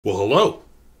Well, hello.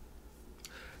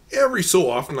 Every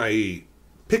so often I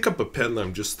pick up a pen that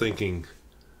I'm just thinking,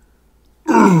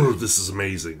 this is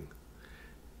amazing.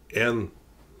 And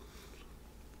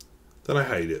then I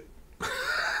hide it.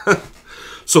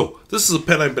 So, this is a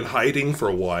pen I've been hiding for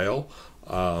a while,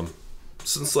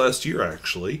 since last year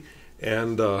actually,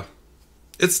 and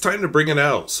it's time to bring it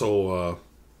out, so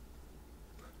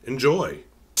enjoy.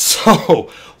 So,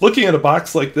 looking at a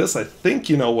box like this, I think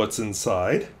you know what's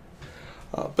inside.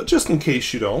 But just in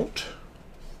case you don't,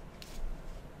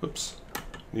 oops,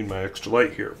 need my extra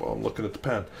light here while I'm looking at the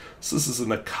pen. So this is a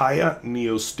Nakaya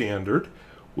Neo Standard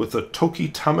with a Toki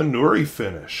Tamanuri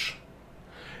finish.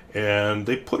 And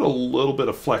they put a little bit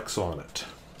of flex on it.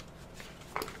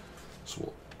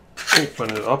 So we'll open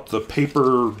it up, the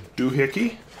paper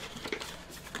doohickey.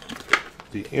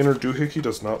 The inner doohickey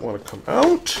does not want to come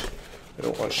out. I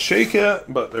don't want to shake it,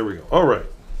 but there we go. All right.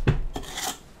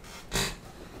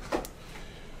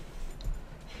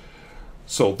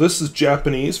 So this is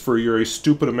Japanese for you're a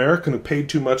stupid American who paid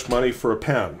too much money for a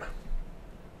pen.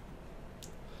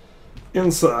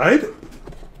 Inside,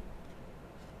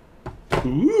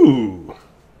 ooh,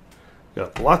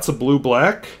 got lots of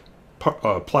blue-black,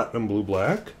 platinum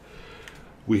blue-black.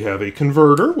 We have a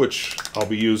converter, which I'll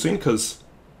be using because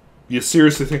you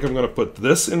seriously think I'm going to put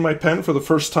this in my pen for the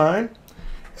first time?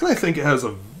 And I think it has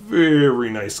a very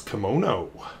nice kimono.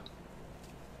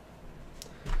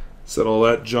 Set all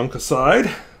that junk aside.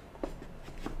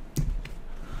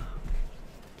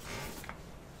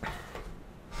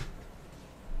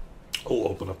 We'll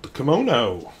open up the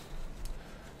kimono.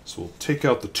 So we'll take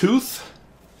out the tooth,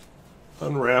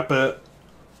 unwrap it,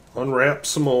 unwrap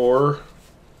some more.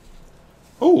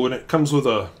 Oh, and it comes with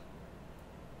a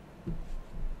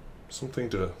something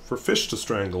for fish to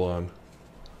strangle on.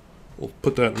 We'll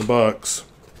put that in the box.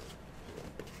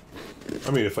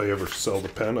 I mean, if I ever sell the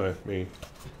pen, I may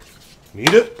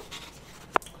need it.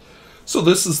 So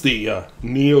this is the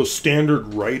Neo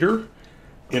Standard Writer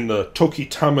in the Toki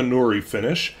Tamanuri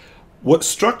finish. What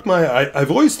struck my eye,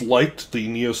 I've always liked the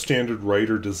Neo Standard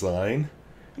Writer design.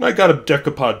 And I got a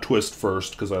Decapod twist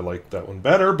first because I liked that one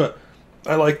better, but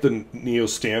I like the Neo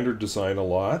Standard design a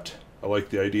lot. I like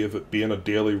the idea of it being a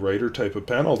daily writer type of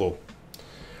pen, although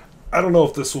I don't know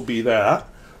if this will be that.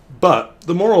 But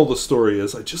the moral of the story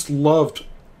is I just loved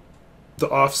the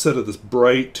offset of this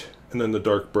bright and then the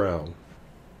dark brown.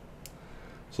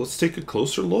 So let's take a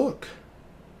closer look.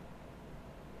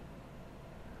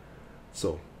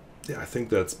 So, yeah, I think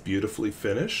that's beautifully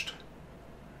finished.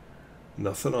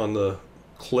 Nothing on the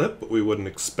clip, but we wouldn't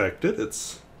expect it.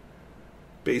 It's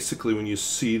basically when you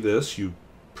see this, you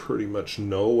pretty much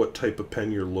know what type of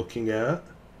pen you're looking at.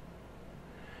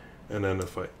 And then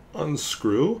if I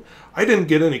unscrew, I didn't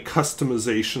get any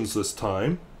customizations this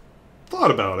time.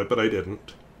 Thought about it, but I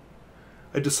didn't.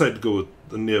 I decided to go with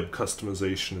the nib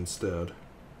customization instead.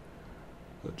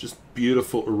 Just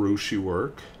beautiful urushi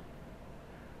work.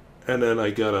 And then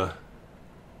I got a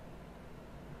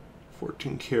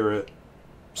 14 karat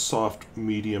soft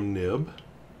medium nib.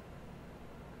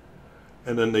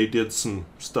 And then they did some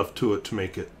stuff to it to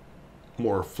make it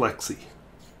more flexy.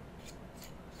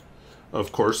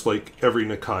 Of course, like every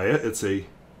Nakaya, it's a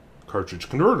cartridge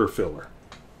converter filler.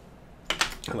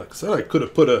 And like I said, I could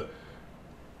have put a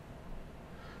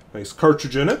nice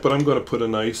cartridge in it, but I'm going to put a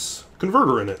nice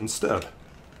converter in it instead.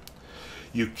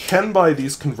 You can buy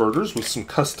these converters with some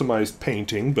customized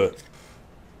painting, but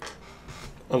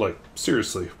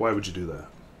seriously, why would you do that?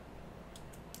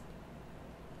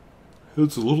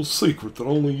 It's a little secret that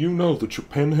only you know that your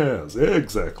pen has.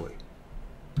 Exactly.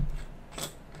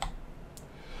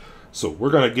 So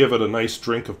we're going to give it a nice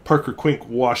drink of Parker Quink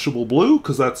washable blue,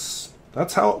 because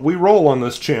that's how we roll on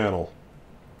this channel.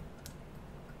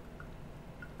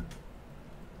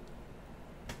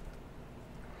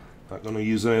 Not going to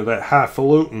use any of that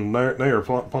highfalutin there,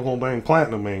 dang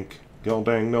platinum ink. Go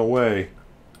dang no way.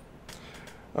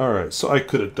 Alright, so I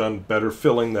could have done better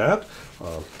filling that.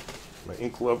 My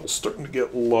ink level's starting to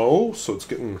get low, so it's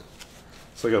getting...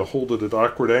 So I got to hold it at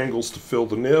awkward angles to fill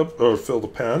the nib, or fill the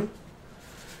pen.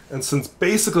 And since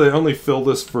basically I only fill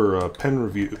this for pen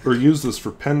review, or use this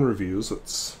for pen reviews,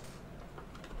 it's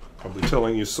probably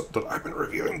telling you that I've been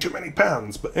reviewing too many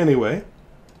pens. But anyway,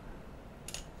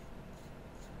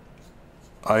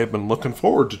 I've been looking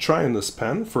forward to trying this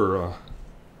pen for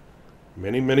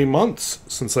many, many months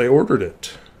since I ordered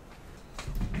it.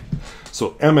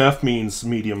 So MF means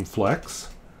medium flex.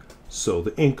 So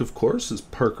the ink, of course, is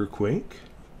Parker Quink.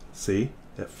 See,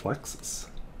 it flexes.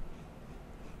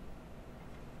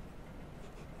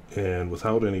 And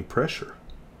without any pressure.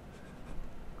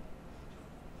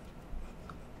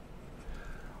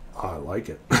 I like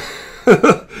it.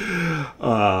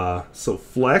 So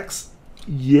flex,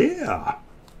 yeah.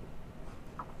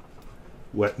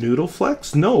 Wet noodle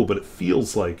flex? No, but it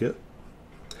feels like it.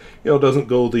 You know, it doesn't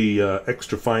go the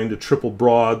extra fine to triple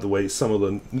broad the way some of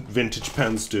the vintage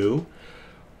pens do,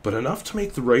 but enough to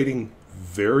make the writing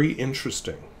very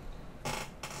interesting.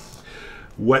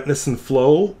 Wetness and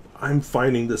flow, I'm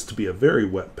finding this to be a very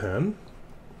wet pen.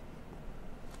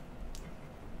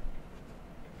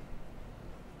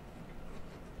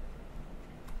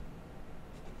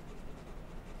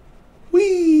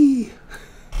 Whee!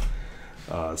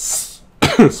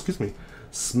 Excuse me.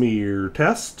 Smear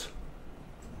test.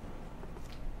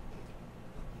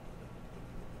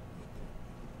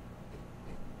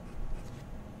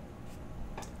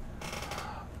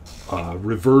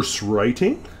 Reverse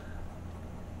writing.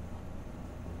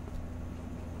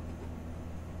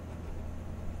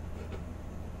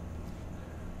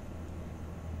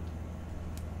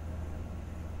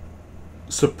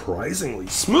 Surprisingly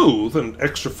smooth and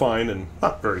extra fine and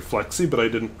not very flexy, but I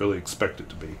didn't really expect it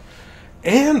to be.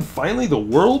 And finally, the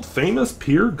world famous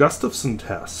Peer Gustafson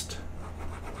test.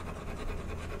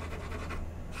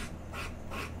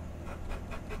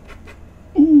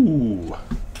 Ooh.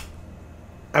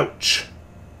 Ouch.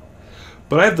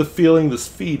 But I have the feeling this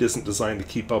feed isn't designed to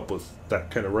keep up with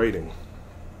that kind of writing.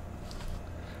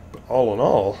 But all in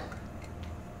all,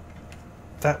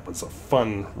 that was a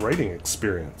fun writing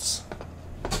experience.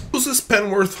 Was this pen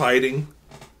worth hiding?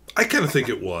 I kind of think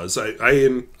it was. I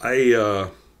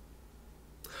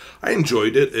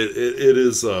enjoyed it. It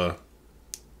is you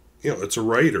know, it's a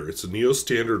writer. It's a Neo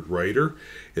Standard writer.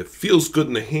 It feels good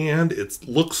in the hand. It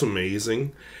looks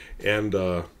amazing, and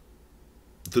the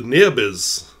nib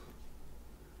is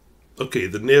okay.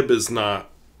 The nib is not.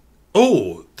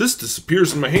 Oh, this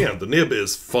disappears in my hand. The nib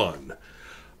is fun,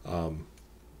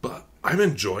 but I'm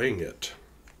enjoying it.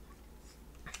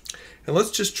 And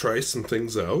let's just try some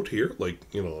things out here, like,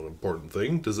 you know, an important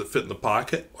thing. Does it fit in the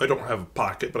pocket? I don't have a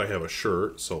pocket, but I have a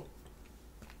shirt, so...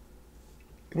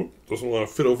 doesn't want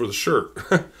to fit over the shirt.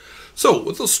 So,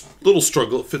 with a little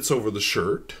struggle, it fits over the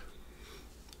shirt.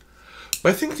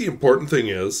 But I think the important thing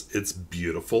is, it's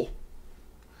beautiful.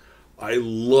 I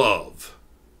love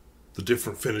the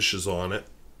different finishes on it.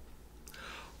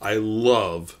 I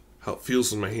love how it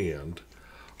feels in my hand.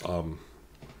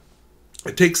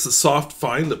 It takes the soft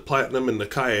fine that Platinum and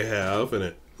Nakaya have, and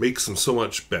it makes them so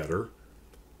much better.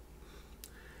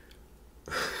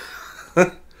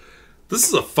 This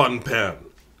is a fun pen.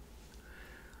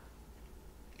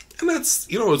 And that's,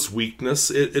 you know, its weakness.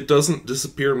 It doesn't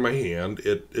disappear in my hand.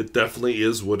 It definitely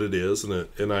is what it is,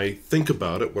 and I think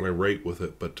about it when I write with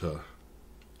it, but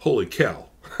holy cow,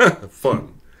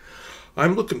 fun.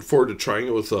 I'm looking forward to trying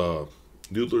it with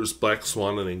Noodler's Black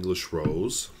Swan and English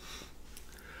Rose.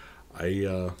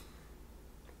 I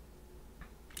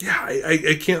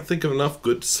can't think of enough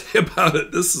good to say about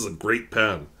it. This is a great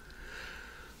pen.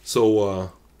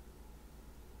 So,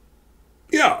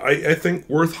 yeah, I think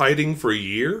worth hiding for a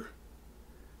year.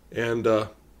 And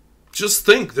just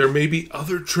think, there may be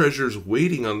other treasures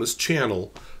waiting on this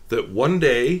channel that one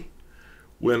day,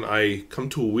 when I come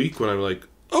to a week when I'm like,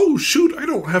 oh, shoot, I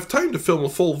don't have time to film a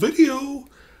full video,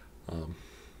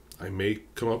 I may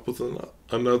come up with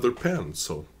another pen,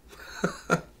 so...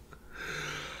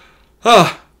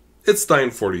 It's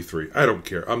 9:43. I don't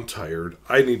care. I'm tired.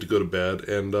 I need to go to bed,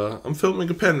 and I'm filming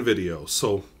a pen video,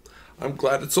 so I'm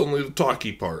glad it's only the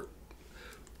talky part.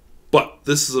 But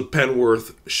this is a pen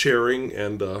worth sharing,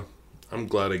 and I'm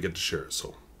glad I get to share it.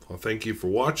 So, well, thank you for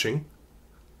watching.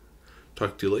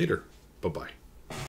 Talk to you later. Bye-bye.